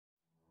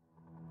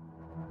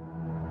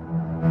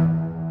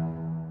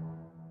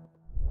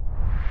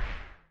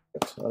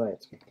All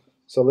right.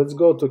 So let's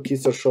go to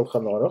Kitzur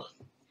Shulchan Aruch.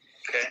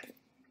 Okay.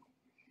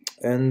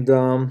 And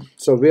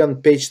so we're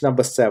on page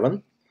number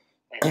 7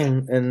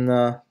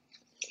 and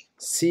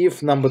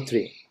sieve number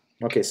 3.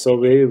 Okay, so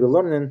we're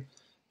learning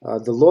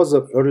the laws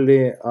of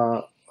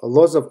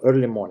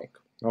early morning.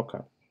 Okay,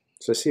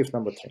 so sieve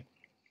number 3.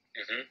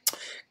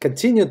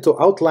 Continue to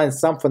outline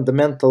some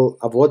fundamental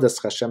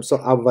avodas Hashem. So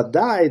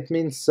avodah, it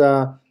means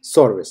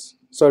service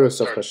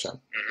of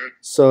Hashem.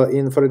 So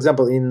for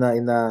example, in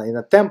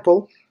a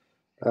temple,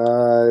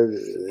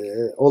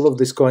 all of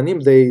these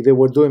kohanim, they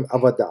were doing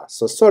avodah.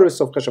 So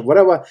service of Hashem,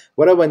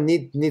 whatever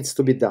needs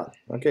to be done.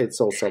 Okay, it's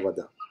also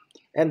avodah,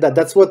 and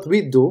that's what we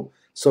do.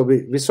 So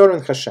we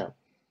serve Hashem.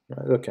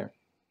 Right? Okay.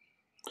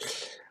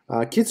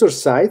 Kitzur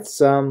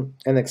cites and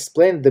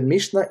explain the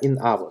Mishnah in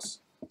Avos.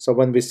 So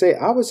when we say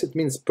Avos, it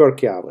means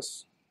Perkei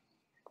Avos.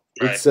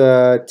 Right. It's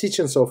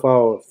teachings of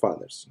our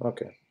fathers.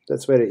 Okay,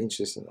 that's very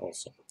interesting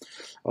also.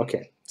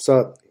 Okay,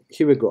 so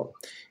here we go.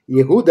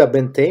 Yehuda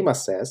ben Teima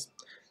says,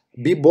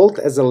 "Be bold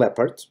as a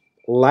leopard,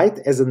 light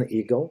as an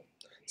eagle,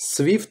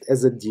 swift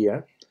as a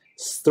deer,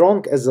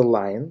 strong as a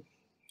lion,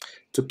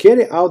 to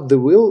carry out the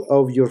will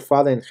of your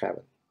Father in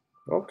heaven."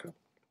 Okay,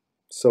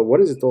 so what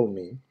does it all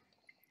mean?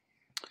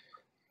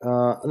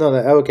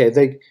 Okay,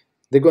 they're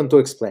going to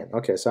explain.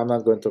 Okay, so I'm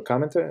not going to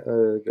comment.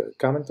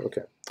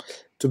 Okay,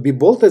 to be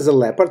bold as a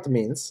leopard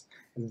means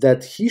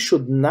that he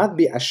should not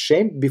be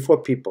ashamed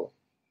before people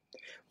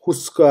who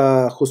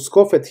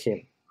scoff at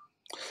him.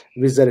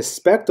 With the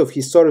respect of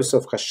his service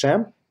of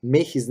Hashem,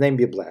 may his name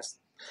be blessed.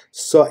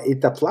 So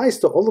it applies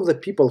to all of the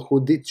people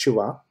who did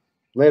Teshuvah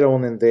later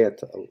on in their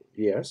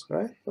years,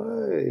 right? I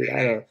don't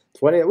know,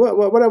 20,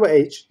 whatever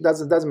age,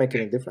 doesn't make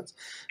any difference.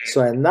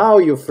 So and now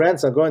your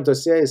friends are going to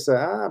say,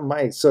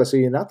 Mike, so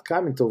you're not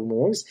coming to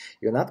movies,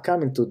 you're not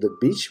coming to the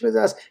beach with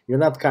us, you're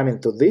not coming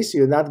to this,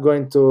 you're not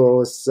going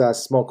to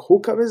smoke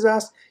hookah with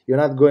us, you're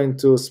not going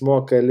to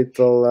smoke a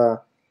little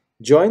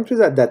joint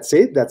with us. That's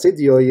it.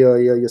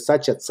 You're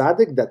such a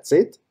tzaddik. That's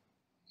it.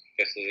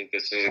 This is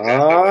exactly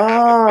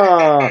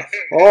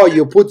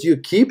what you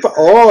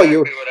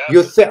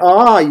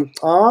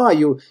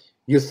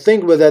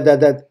think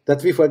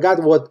that we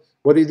forgot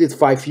what you did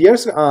 5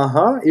 years.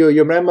 You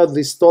remember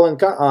the stolen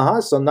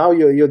car. So now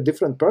you're a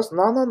different person.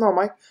 No,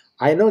 Mike.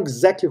 I know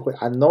exactly who you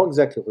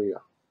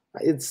are.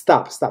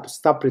 Stop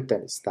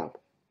pretending. Stop.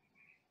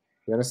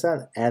 You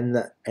understand?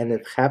 And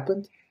it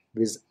happened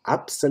with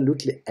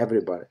absolutely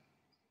everybody.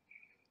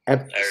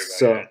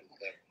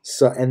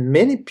 So and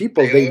many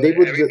people they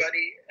would.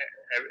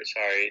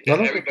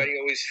 Everybody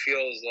always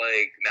feels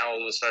like now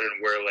all of a sudden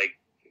we're like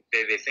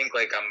they think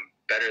like I'm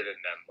better than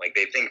them. Like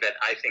they think that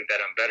I think that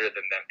I'm better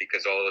than them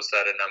because all of a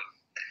sudden I'm,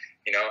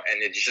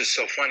 and it's just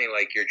so funny.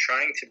 Like you're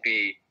trying to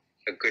be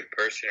a good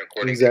person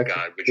according to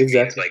God, which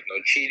means like no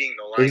cheating,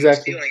 no lying, no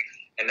stealing,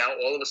 and now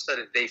all of a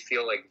sudden they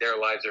feel like their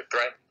lives are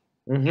threatened.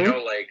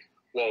 Like.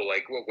 Whoa,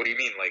 like what do you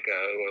mean? Like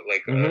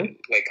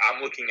I'm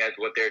looking at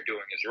what they're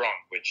doing is wrong,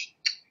 which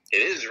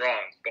it is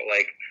wrong. But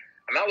like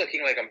I'm not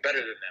looking like I'm better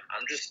than them.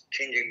 I'm just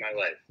changing my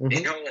life.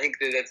 Like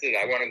that's it.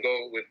 I want to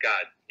go with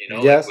God.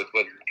 Yes. Like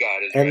with what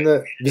God is. And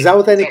right.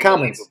 Without any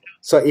comments.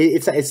 So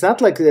it's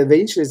not like the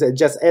issue is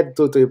just add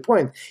to your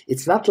point.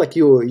 It's not like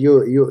you're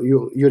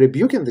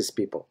rebuking these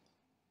people,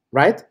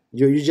 right?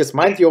 You just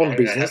mind your own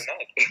business,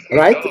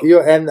 right?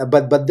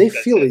 But they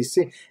feel you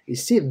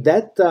see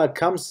that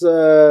comes.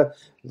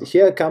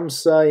 Here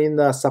comes in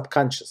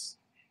subconscious.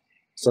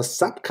 So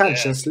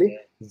subconsciously,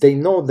 they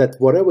know that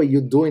whatever you're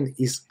doing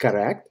is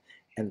correct,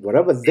 and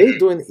whatever they're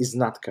doing is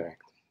not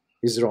correct,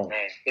 is wrong.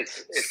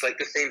 It's like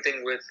the same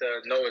thing with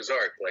Noah's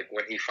Ark. Like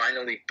when he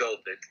finally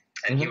built it,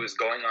 and he was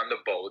going on the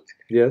boat.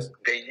 Yes.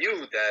 They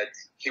knew that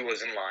he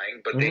wasn't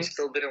lying, but they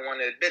still didn't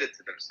want to admit it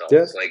to themselves.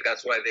 Yes. Like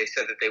that's why they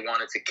said that they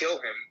wanted to kill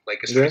him,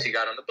 like as soon as he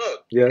got on the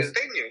boat. Yes. Because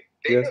they knew.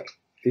 They knew.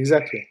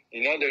 Exactly.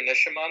 Their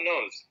neshama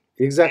knows.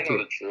 Exactly. They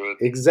know the truth.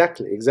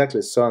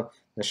 Exactly. So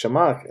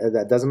neshama,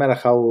 that doesn't matter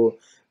how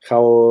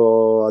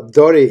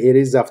dirty it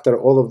is after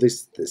all of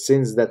these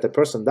sins that the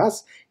person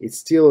does, it's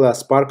still a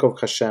spark of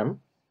HaShem.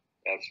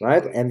 That's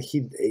right. And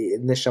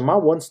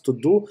neshama wants to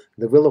do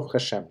the will of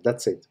HaShem.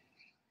 That's it.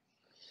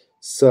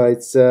 So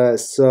it's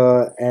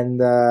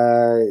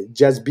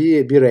just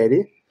be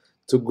ready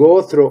to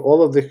go through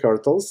all of the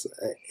hurdles.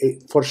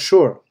 For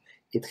sure,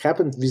 it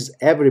happened with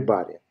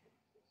everybody.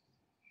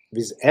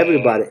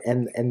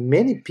 And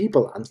many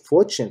people,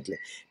 unfortunately,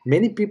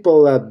 broke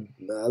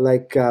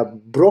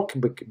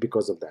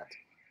because of that.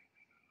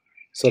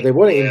 So they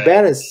were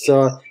embarrassed.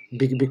 So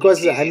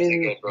because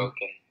and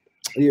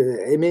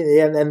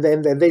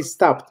they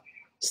start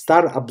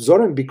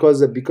absorbing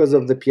because of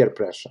the peer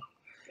pressure.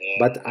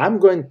 But I'm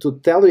going to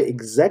tell you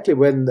exactly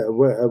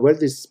where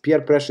this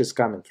peer pressure is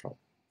coming from.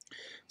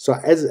 So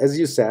as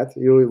you said,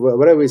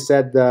 whatever we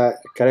said,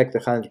 correct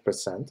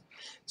 100%.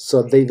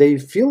 So they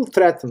feel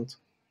threatened.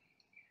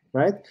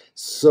 Right,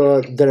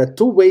 so there are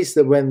two ways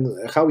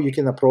how you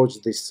can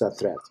approach this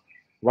threat.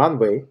 One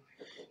way,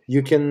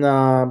 you can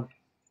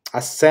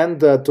ascend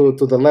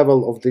to the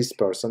level of this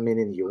person,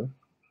 meaning you,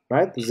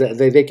 right?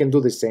 They can do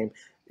the same.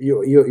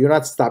 you're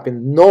not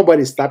stopping.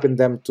 Nobody's stopping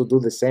them to do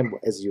the same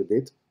as you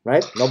did,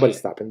 right? Nobody's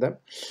stopping them.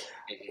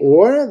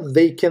 Or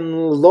they can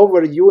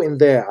lower you in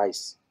their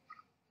eyes.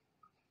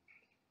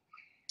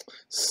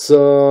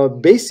 So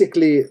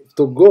basically,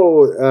 to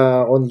go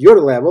on your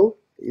level,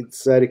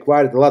 it's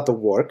required a lot of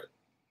work,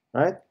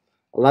 right?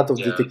 A lot of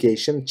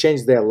dedication,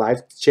 change their life,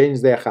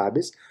 change their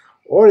habits.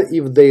 Or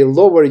if they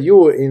lower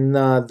you in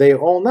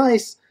their own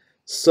eyes,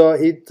 so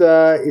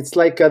it's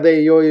like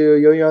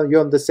you're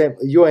on the same,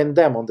 you and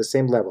them on the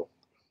same level.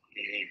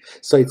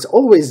 So it's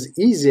always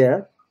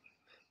easier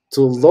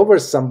to lower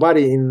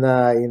somebody in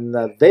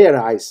their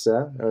eyes,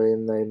 or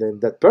in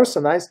that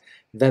person's eyes,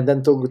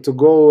 than to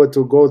go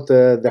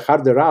the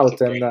harder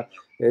route and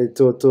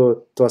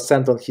to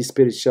ascend on his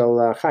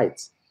spiritual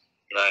heights.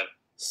 Right.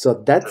 So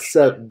that's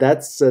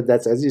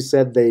as you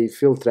said, they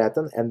feel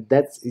threatened, and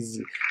that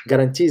is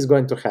guarantee is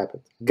going to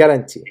happen.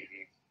 Guarantee.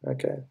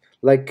 Okay,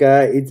 like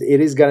it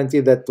is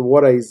guaranteed that the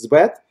water is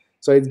wet,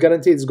 so it's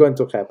guaranteed it's going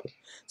to happen.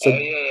 So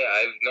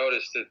I've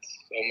noticed it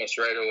almost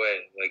right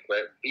away, like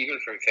even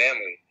from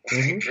family.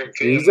 From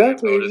family,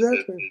 exactly.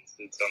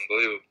 It's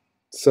unbelievable.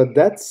 So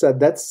that's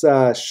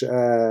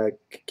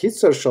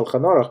Kitzur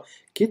Shulchan Aruch.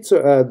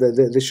 Kitzur,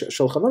 the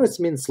Shulchan Aruch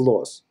means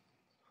laws.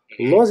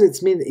 Laws,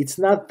 it's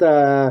not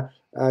a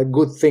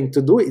good thing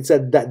to do. It's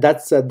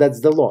that's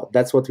the law.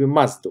 That's what we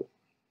must do.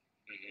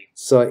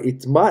 So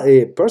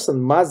a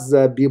person must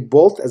be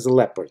bold as a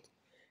leopard,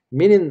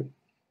 meaning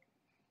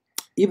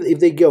if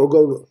they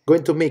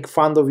going to make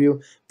fun of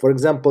you, for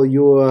example,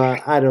 you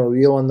I don't know,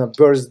 you on a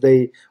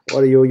birthday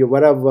or you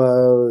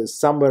whatever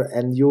somewhere,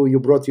 and you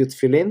brought your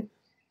tefillin,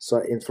 so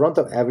in front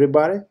of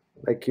everybody,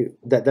 like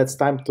that's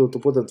time to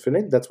put on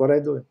tefillin. That's what I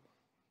do.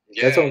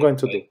 That's what I'm going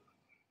to do.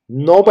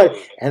 Nobody,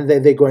 and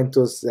they're going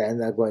to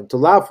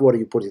laugh. What do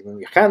you put it on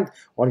your hand,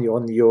 on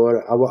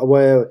your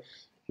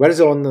where is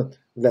it on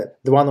the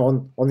one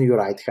on your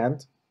right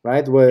hand,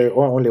 right? Where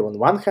only on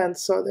one hand.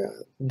 So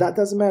that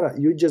doesn't matter.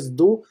 You just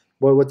do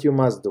what you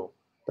must do.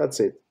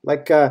 That's it.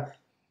 Like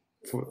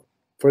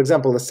for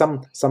example,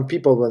 some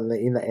people in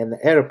the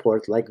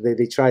airport, like they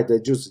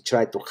just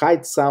try to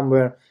hide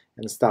somewhere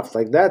and stuff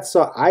like that.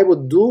 So I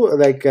would do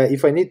like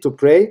if I need to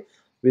pray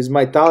with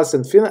my talis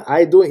and tefillin,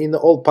 I do in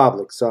all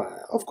public. So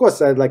of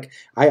course, I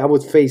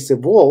would face a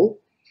wall,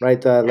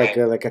 right?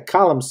 Like a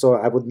column, so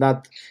I would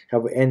not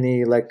have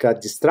any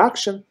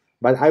distraction.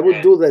 But I would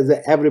do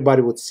that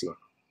everybody would see.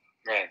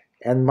 Right.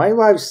 And my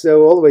wife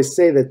always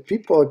say that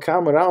people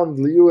come around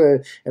you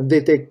and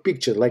they take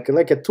pictures like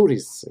a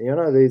tourist.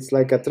 It's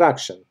like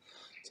attraction.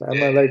 So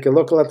I'm like a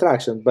local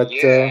attraction. But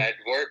at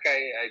work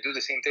I do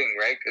the same thing,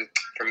 right? Because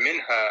for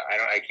minha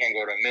I can't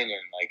go to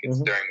minyan, like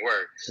it's during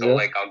work. So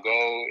like I'll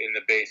go in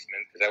the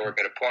basement because I work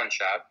at a pawn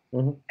shop,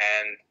 and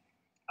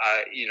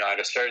at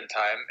a certain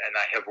time, and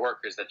I have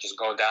workers that just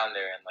go down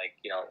there, and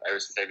ever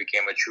since I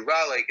became a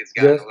Teshuvah, like it's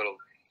gotten a little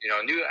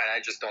new, and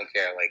I just don't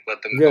care. Like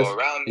let them go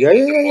around me. Let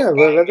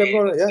them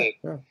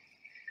go.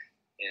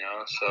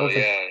 So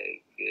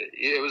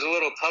it was a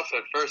little tough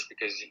at first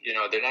because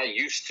they're not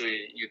used to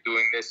you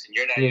doing this, and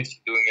you're not used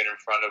to doing it in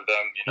front of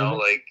them.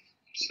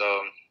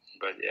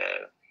 But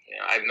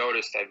I've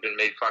noticed I've been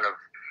made fun of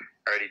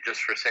already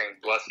just for saying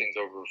blessings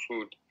over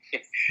food.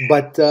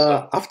 But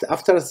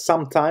after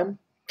some time,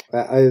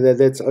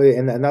 that's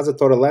in another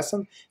Torah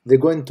lesson, they're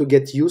going to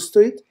get used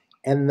to it,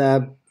 and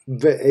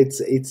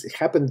it's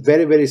happened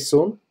very, very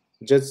soon.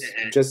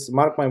 Just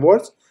mark my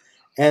words,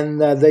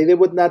 and they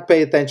would not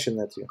pay attention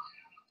at you.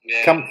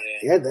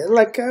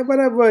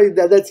 Whatever.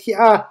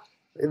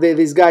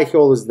 This guy, he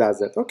always does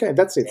that. Okay,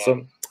 that's it.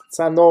 So it's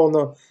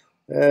no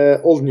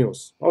old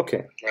news.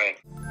 Okay. Right.